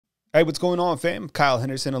Hey, what's going on, fam? Kyle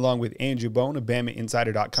Henderson along with Andrew Bone of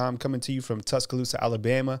BamaInsider.com coming to you from Tuscaloosa,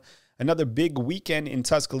 Alabama. Another big weekend in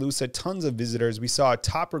Tuscaloosa, tons of visitors. We saw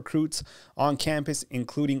top recruits on campus,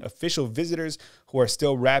 including official visitors who are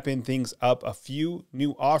still wrapping things up. A few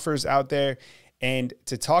new offers out there. And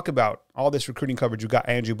to talk about all this recruiting coverage, we got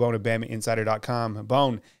Andrew Bone of BamaInsider.com.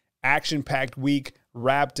 Bone, action-packed week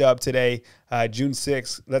wrapped up today, June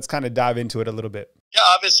 6th. Let's kind of dive into it a little bit. Yeah,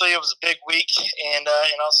 obviously it was a big week and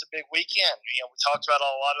also a big weekend. We talked about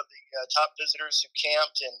a lot of the top visitors who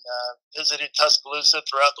camped and visited Tuscaloosa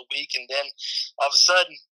throughout the week, and then all of a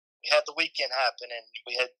sudden we had the weekend happen, and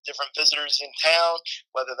we had different visitors in town,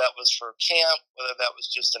 whether that was for camp, whether that was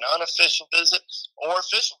just an unofficial visit or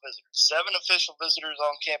official visitors. 7 official visitors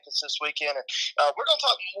on campus this weekend, and we're going to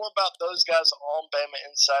talk more about those guys on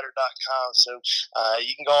BamaInsider.com. So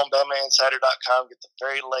you can go on BamaInsider.com, get the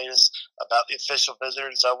very latest about the official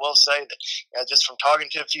visitors. I will say that just from talking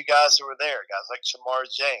to a few guys who were there, guys like Shamar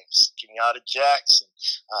James, Kenyatta Jackson,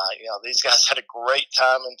 these guys had a great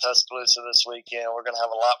time in Tuscaloosa this weekend. We're going to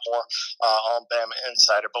have a lot more on Bama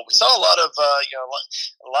Insider, but we saw a lot of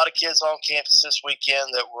a lot of kids on campus this weekend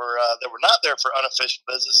that were not there for unofficial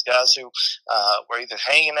visits, guys who were either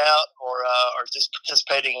hanging out or just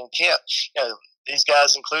participating in camp. These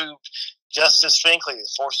guys include Justice Finkley, the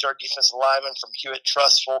 4-star defensive lineman from Hewitt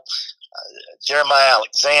Trustful, Jeremiah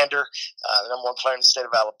Alexander, the #1 player in the state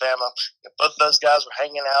of Alabama. Both of those guys were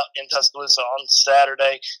hanging out in Tuscaloosa on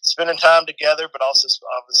Saturday, spending time together, but also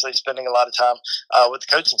obviously spending a lot of time with the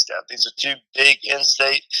coaching staff. These are 2 big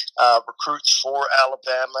in-state recruits for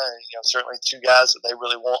Alabama, and certainly 2 guys that they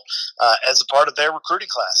really want as a part of their recruiting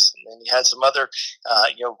class. And then you had some other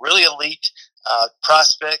really elite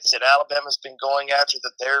prospects that Alabama's been going after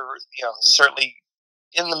that they're certainly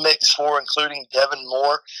in the mix for, including Devin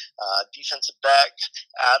Moore, defensive back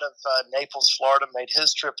out of Naples, Florida, made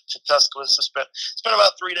his trip to Tuscaloosa. Spent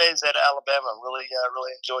about 3 days at Alabama. Really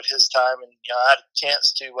enjoyed his time, and I had a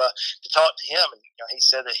chance to talk to him. And he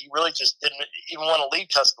said that he really just didn't even want to leave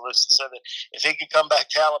Tuscaloosa, so that if he could come back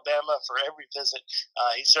to Alabama for every visit,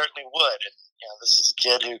 he certainly would. And this is a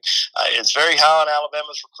kid who is very high on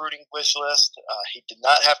Alabama's recruiting wish list. He did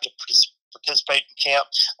not have to participate in camp,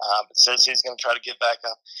 but says he's going to try to get back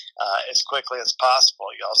up as quickly as possible.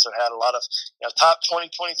 You also had a lot of top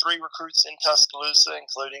 2023 recruits in Tuscaloosa,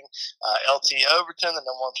 including LT Overton, the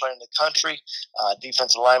 #1 player in the country,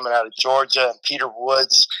 defensive lineman out of Georgia, and Peter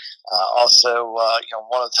Woods, also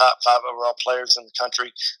one of the top 5 overall players in the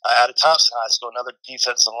country out of Thompson High School, another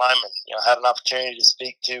defensive lineman. Had an opportunity to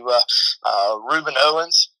speak to Reuben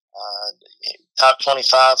Owens, top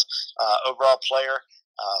 25 overall player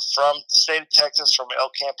from the state of Texas, from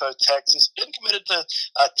El Campo, Texas. Been committed to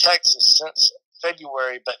Texas since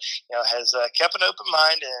February, but has kept an open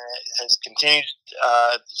mind and has continued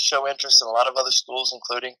to show interest in a lot of other schools,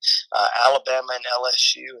 including Alabama and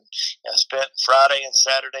LSU. And spent Friday and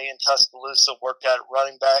Saturday in Tuscaloosa. Worked out at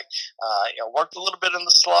running back. Worked a little bit in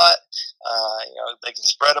the slot. They can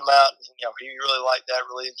spread them out. He really liked that.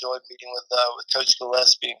 Really enjoyed meeting with Coach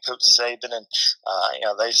Gillespie and Coach Saban, and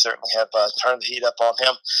they certainly have turned the heat up on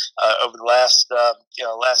him over the last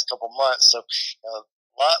couple months. So.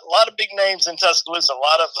 A lot of big names in Tuscaloosa. A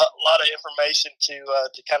lot of information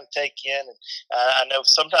to kind of take in, and I know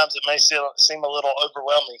sometimes it may seem a little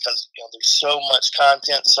overwhelming because there's so much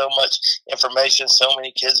content, so much information, so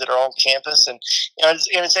many kids that are on campus, and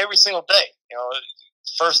it's every single day.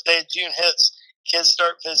 First day of June hits, kids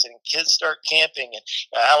start visiting, kids start camping,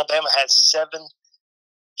 and Alabama has 7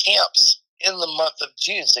 camps in the month of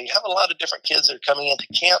June. So you have a lot of different kids that are coming into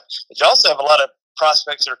camp, but you also have a lot of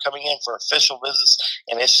prospects that are coming in for official visits,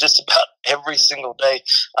 and it's just about every single day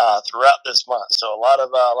throughout this month. So a lot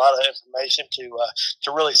of information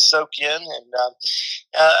to really soak in, and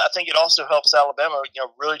I think it also helps Alabama,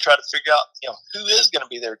 really try to figure out, who is going to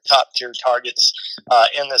be their top tier targets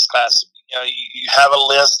in this class. You have a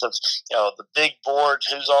list of, the big board,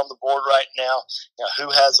 who's on the board right now, who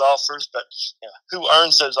has offers, but who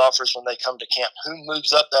earns those offers when they come to camp, who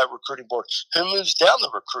moves up that recruiting board, who moves down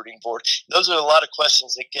the recruiting board. Those are a lot of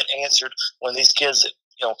questions that get answered when these kids,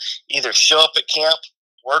 either show up at camp,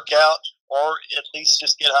 work out, or at least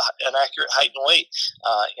just get an accurate height and weight.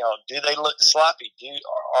 Do they look sloppy?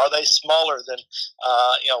 Are they smaller than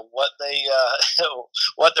what they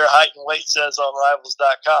what their height and weight says on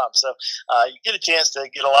Rivals.com? So you get a chance to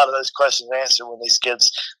get a lot of those questions answered when these kids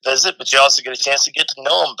visit, but you also get a chance to get to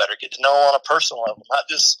know them better, get to know them on a personal level, not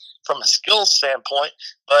just from a skills standpoint,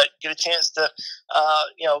 but get a chance to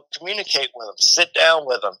communicate with them, sit down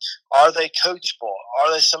with them. Are they coachable?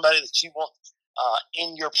 Are they somebody that you want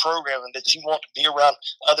in your program, and that you want to be around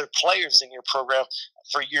other players in your program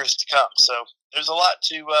for years to come. So there's a lot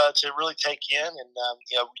to really take in, and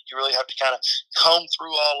you really have to kind of comb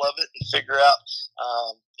through all of it and figure out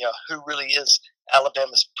who really is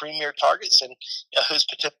Alabama's premier targets and who's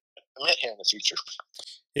potentially commit here in the future.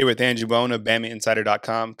 Here with Andrew Bone of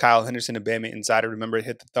BamaInsider.com, Kyle Henderson of Bama Insider. Remember to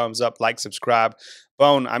hit the thumbs up, like, subscribe.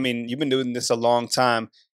 Bone, I mean, you've been doing this a long time.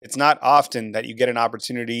 It's not often that you get an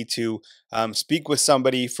opportunity to speak with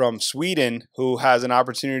somebody from Sweden who has an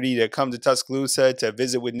opportunity to come to Tuscaloosa to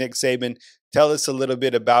visit with Nick Saban. Tell us a little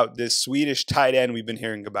bit about this Swedish tight end we've been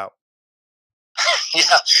hearing about.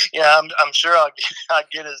 Yeah, I'm sure I'll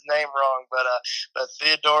get his name wrong, but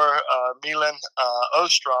Theodore Milan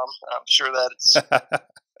Ostrom, I'm sure that's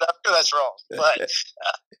wrong. But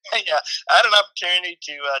yeah, I had an opportunity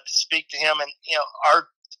to speak to him, and our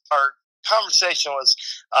conversation was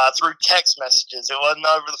through text messages. It wasn't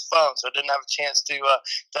over the phone, so I didn't have a chance to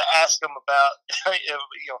ask him about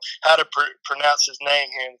how to pronounce his name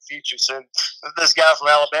here in the future. So this guy from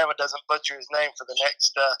Alabama doesn't butcher his name for the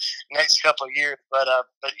next couple of years. But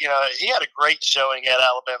he had a great showing at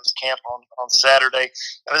Alabama's camp on Saturday.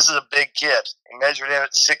 And this is a big kid. He measured in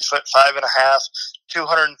at 6'5.5",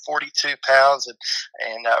 242 pounds, and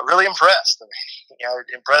really impressed. I mean,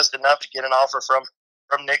 impressed enough to get an offer from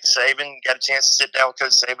Nick Saban. Got a chance to sit down with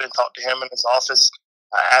Coach Saban and talk to him in his office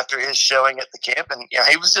after his showing at the camp, and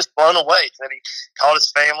he was just blown away. That he called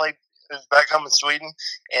his family who's back home in Sweden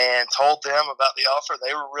and told them about the offer.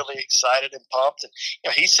 They were really excited and pumped.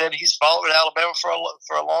 And he said he's followed Alabama for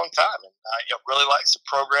a long time, and really likes the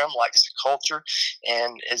program, likes the culture,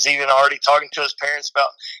 and is even already talking to his parents about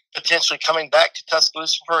potentially coming back to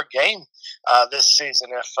Tuscaloosa for a game this season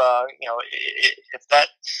if that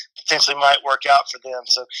potentially might work out for them.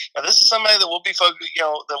 So this is somebody that we'll be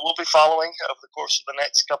following over the course of the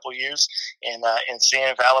next couple of years, and seeing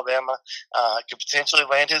if Alabama could potentially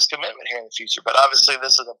land his commitment here in the future. But obviously,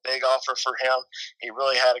 this is a big offer for him. He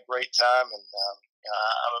really had a great time, and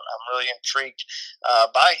I'm really intrigued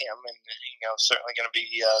by him, and certainly going to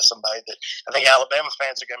be somebody that I think Alabama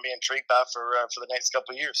fans are going to be intrigued by for the next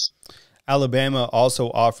couple of years. Alabama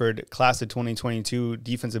also offered class of 2022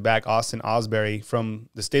 defensive back Austin Osbury from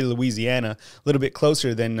the state of Louisiana, a little bit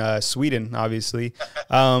closer than Sweden, obviously.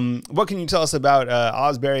 What can you tell us about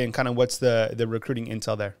Osbury, and kind of what's the recruiting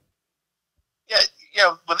intel there?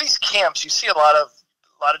 Yeah, with these camps, you see a lot of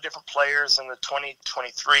different players in the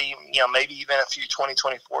 2023, maybe even a few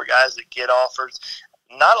 2024 guys that get offers.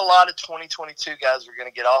 Not a lot of 2022 guys are going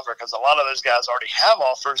to get offered, because a lot of those guys already have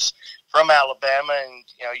offers from Alabama, and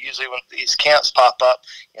usually when these camps pop up,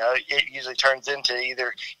 it usually turns into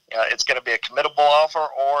either it's going to be a committable offer,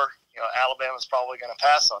 or Alabama's probably going to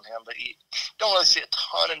pass on him. But you don't really see a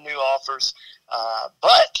ton of new offers,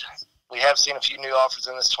 but we have seen a few new offers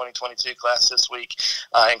in this 2022 class this week,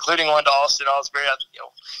 including one to Austin Osbury.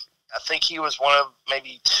 I think he was one of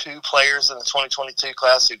maybe two players in the 2022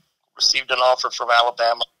 class who received an offer from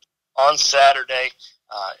Alabama on Saturday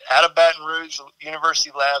out of Baton Rouge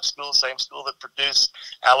University Lab School, same school that produced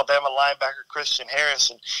Alabama linebacker Christian Harris.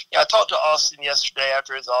 And I talked to Austin yesterday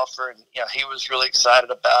after his offer, and he was really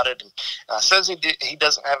excited about it, and says he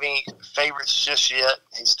doesn't have any favorites just yet.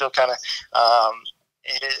 He's still kind of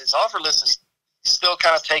his offer list is still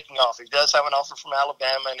kind of taking off. He does have an offer from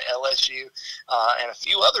Alabama and LSU and a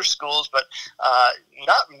few other schools, but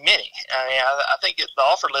not many. I mean, I think the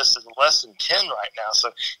offer list is less than 10 right now. So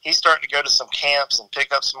he's starting to go to some camps and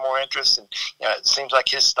pick up some more interest, and it seems like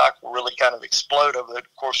his stock will really kind of explode over the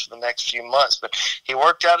course of the next few months. But he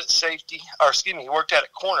worked out at he worked out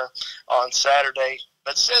at corner on Saturday,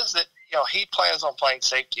 but says that he plans on playing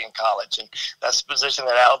safety in college, and that's the position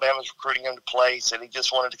that Alabama's recruiting him to play. He said he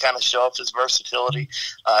just wanted to kind of show off his versatility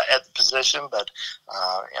at the position, but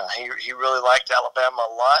he really liked Alabama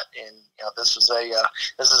a lot, and this is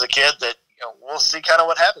a kid that we'll see kind of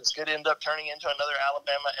what happens. Could end up turning into another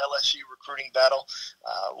Alabama LSU recruiting battle.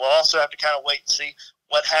 We'll also have to kind of wait and see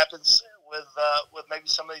what happens with maybe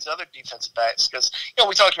some of these other defensive backs, because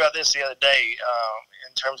we talked about this the other day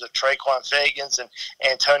in terms of Traquan Fagans and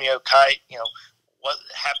Antonio Kite. What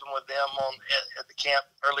happened with them at the camp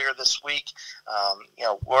earlier this week?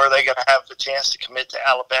 Were they going to have the chance to commit to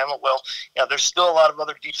Alabama? Well, there's still a lot of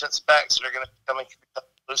other defensive backs that are going to be coming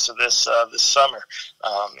to this summer.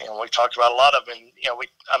 We talked about a lot of them.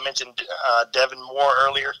 I mentioned Devin Moore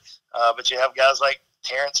earlier, but you have guys like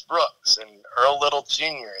Terrence Brooks and Earl Little Jr.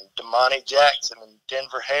 and Damani Jackson and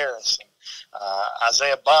Denver Harris and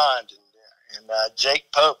Isaiah Bond and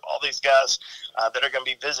Jake Pope, all these guys that are going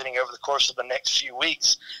to be visiting over the course of the next few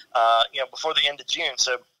weeks, before the end of June.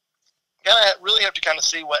 So really have to kind of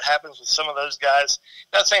see what happens with some of those guys.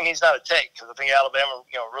 Not saying he's not a take, because I think Alabama,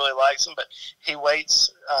 really likes him, but he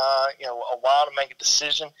waits, a while to make a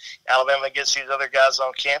decision. Alabama gets these other guys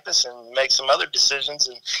on campus and makes some other decisions,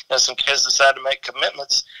 and some kids decide to make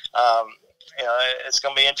commitments. It's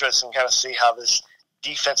going to be interesting to kind of see how this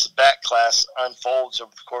defensive back class unfolds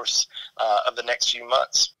over the course of the next few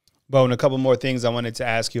months. Bone, a couple more things I wanted to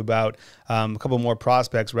ask you about, a couple more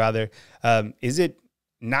prospects, rather. Is it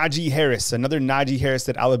Najee Harris, another Najee Harris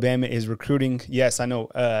that Alabama is recruiting? Yes, I know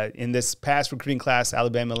in this past recruiting class,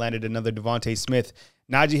 Alabama landed another Devontae Smith.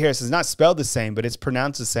 Najee Harris is not spelled the same, but it's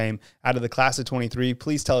pronounced the same out of the class of 23.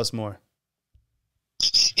 Please tell us more.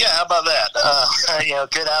 Yeah, how about that?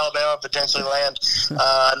 Could Alabama potentially land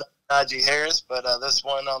Najee Harris, but this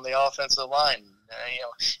one on the offensive line,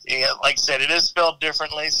 like I said, it is spelled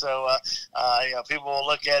differently, so people will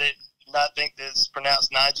look at it and not think that it's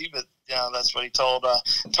pronounced Najee, but that's what he told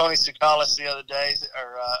Tony Tuscaloosa the other day,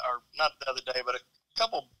 or not the other day, but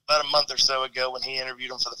about a month or so ago when he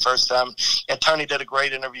interviewed him for the first time. And Tony did a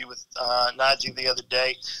great interview with Najee the other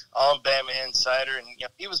day on Bama Insider, and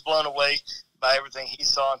he was blown away by everything he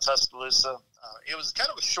saw in Tuscaloosa. It was kind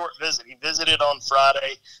of a short visit. He visited on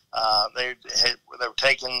Friday. They were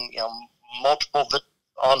taking multiple visits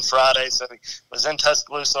on Friday, so he was in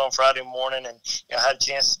Tuscaloosa on Friday morning, and had a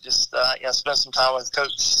chance to just spend some time with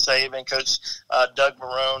Coach Saban, Coach Doug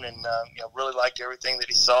Marrone, and really liked everything that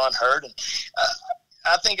he saw and heard. And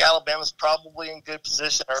I think Alabama's probably in good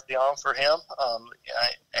position early on for him.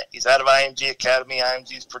 He's out of IMG Academy.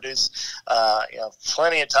 IMG's produced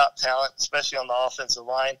plenty of top talent, especially on the offensive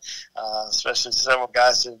line, especially several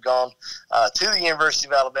guys who have gone to the University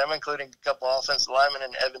of Alabama, including a couple of offensive linemen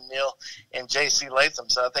in Evan Neal and J.C. Latham.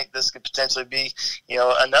 So I think this could potentially be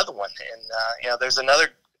another one. And there's another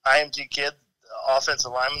IMG kid,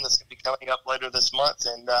 offensive lineman, that's going to be coming up later this month,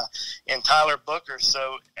 and Tyler Booker.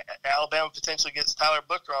 So Alabama potentially gets Tyler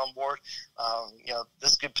Booker on board.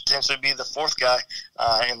 This could potentially be the fourth guy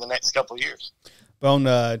in the next couple of years. Bone,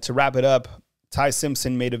 to wrap it up, Ty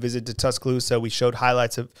Simpson made a visit to Tuscaloosa. We showed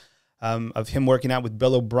highlights of him working out with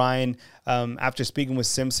Bill O'Brien. After speaking with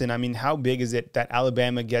Simpson, I mean, how big is it that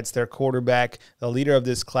Alabama gets their quarterback, the leader of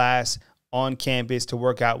this class, on campus to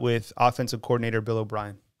work out with offensive coordinator Bill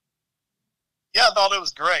O'Brien? Yeah, I thought it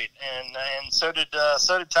was great, and so did Ty.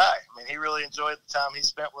 I mean, he really enjoyed the time he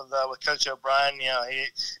spent with Coach O'Brien. He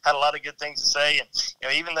had a lot of good things to say, and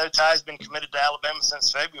even though Ty's been committed to Alabama since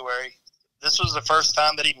February, this was the first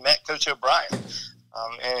time that he met Coach O'Brien,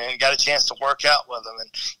 and got a chance to work out with him,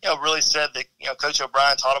 and really said that Coach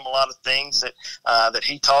O'Brien taught him a lot of things that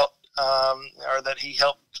he taught or that he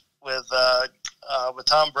helped with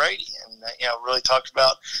Tom Brady, and really talked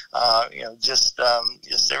about just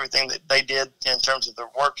everything that they did in terms of their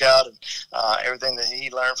workout, and everything that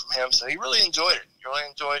he learned from him. So he really enjoyed it. He really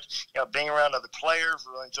enjoyed being around other players.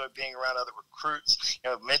 Really enjoyed being around other recruits.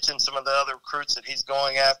 Mentioned some of the other recruits that he's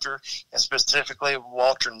going after, and specifically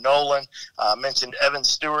Walter Nolan. Mentioned Evan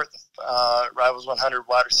Stewart, Rivals 100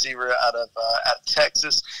 wide receiver out of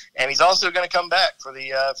Texas, and he's also going to come back for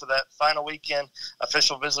that final weekend,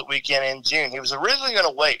 official visit weekend in June. He was originally going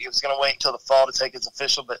to wait. He was going to wait until the fall to take his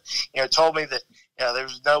official, but told me that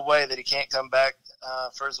there's no way that he can't come back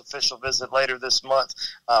for his official visit later this month,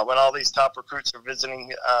 when all these top recruits are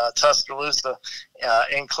visiting Tuscaloosa,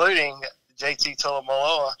 including JT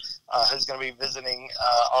Tuimoloau, who's going to be visiting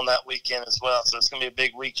on that weekend as well. So it's going to be a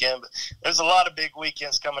big weekend. But there's a lot of big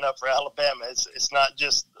weekends coming up for Alabama. It's not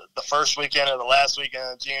just the first weekend or the last weekend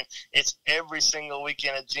of June. It's every single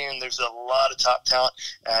weekend of June. There's a lot of top talent,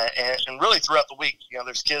 and really throughout the week.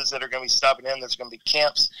 There's kids that are going to be stopping in. There's going to be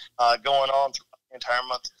camps going on throughout the entire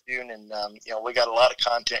month of June, and we got a lot of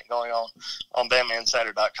content going on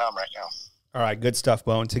BamaInsider.com right now. All right, good stuff,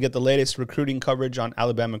 Bone. To get the latest recruiting coverage on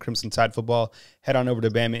Alabama Crimson Tide football, head on over to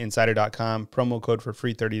BamaInsider.com. Promo code for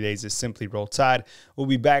free 30 days is simply Roll Tide. We'll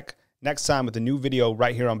be back next time with a new video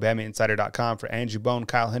right here on BamaInsider.com. For Andrew Bone,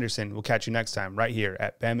 Kyle Henderson, we'll catch you next time right here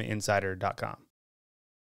at BamaInsider.com.